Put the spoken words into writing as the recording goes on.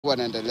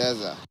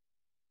wanaendeleza.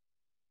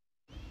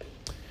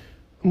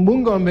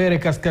 Mbunge wa Mbeere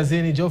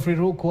Kaskazini Mbunge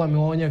Ruku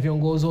ameonya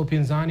viongozi wa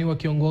upinzani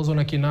wakiongozwa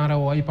na kinara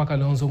wa Wiper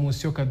Kalonzo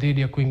Musyoka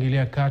dhidi ya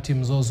kuingilia kati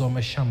mzozo wa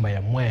mashamba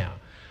ya Mwea.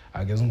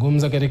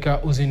 Akizungumza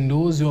katika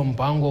uzinduzi wa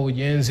mpango wa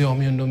ujenzi wa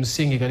miundo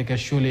msingi katika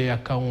shule ya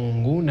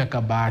Kaungu na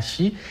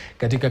Kabashi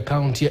katika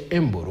kaunti ya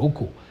Embu,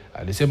 Ruku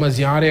alisema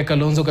ziara ya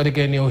Kalonzo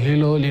katika eneo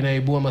hilo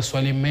linaibua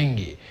maswali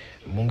mengi.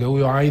 Mbunge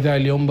huyo aidha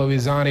aliomba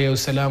Wizara ya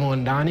Usalama wa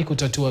Ndani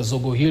kutatua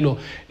zogo hilo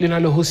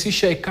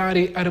linalohusisha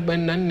ekari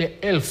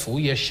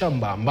 44,000 ya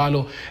shamba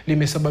ambalo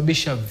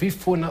limesababisha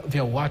vifo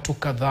vya watu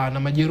kadhaa na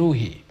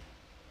majeruhi.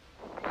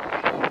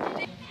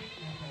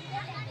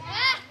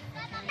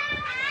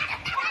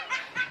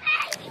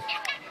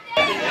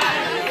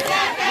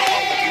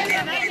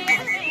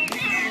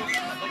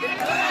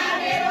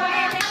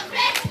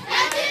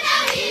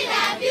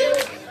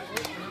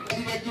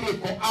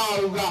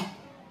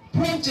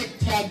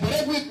 Project ya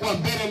Mbere kwa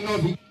Mbere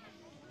Novi.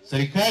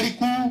 Serikali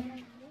kuu,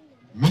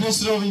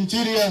 Ministry of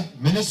Interior,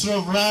 Ministry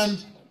of Land,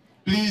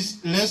 please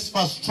let's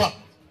fast track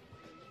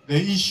the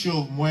issue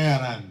of Mwea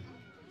land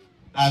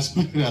as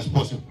quickly as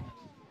possible.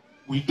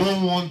 We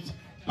don't want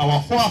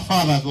our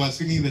forefathers were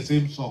singing the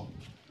same song.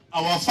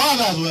 Our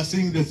fathers were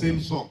singing the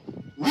same song.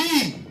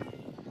 We,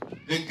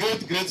 the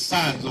great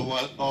sons of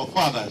our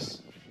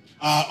fathers,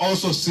 are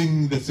also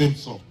singing the same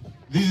song.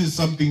 This is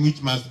something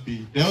which must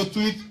be dealt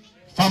with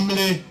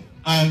family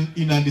and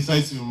in a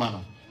decisive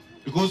manner,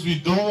 because we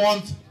don't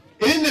want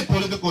any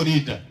political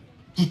leader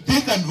to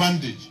take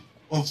advantage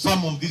of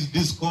some of this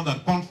discord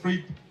and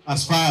conflict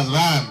as far as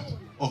land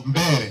of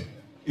Mbeere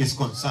is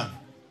concerned.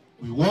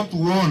 We want to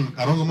warn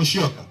Kalonzo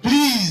Musyoka,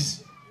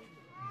 please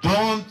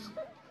don't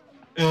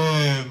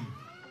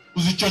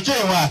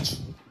usichochee watu.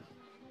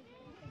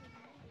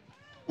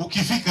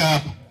 Ukifika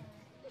hapa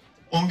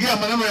ongea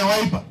maneno ya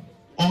Wiper,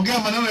 ongea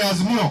maneno ya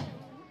Azimio,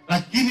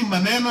 lakini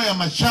maneno ya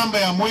mashamba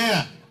ya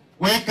Mwea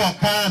weka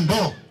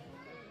kando.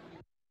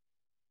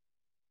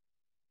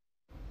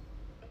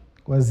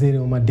 Waziri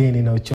wa madini na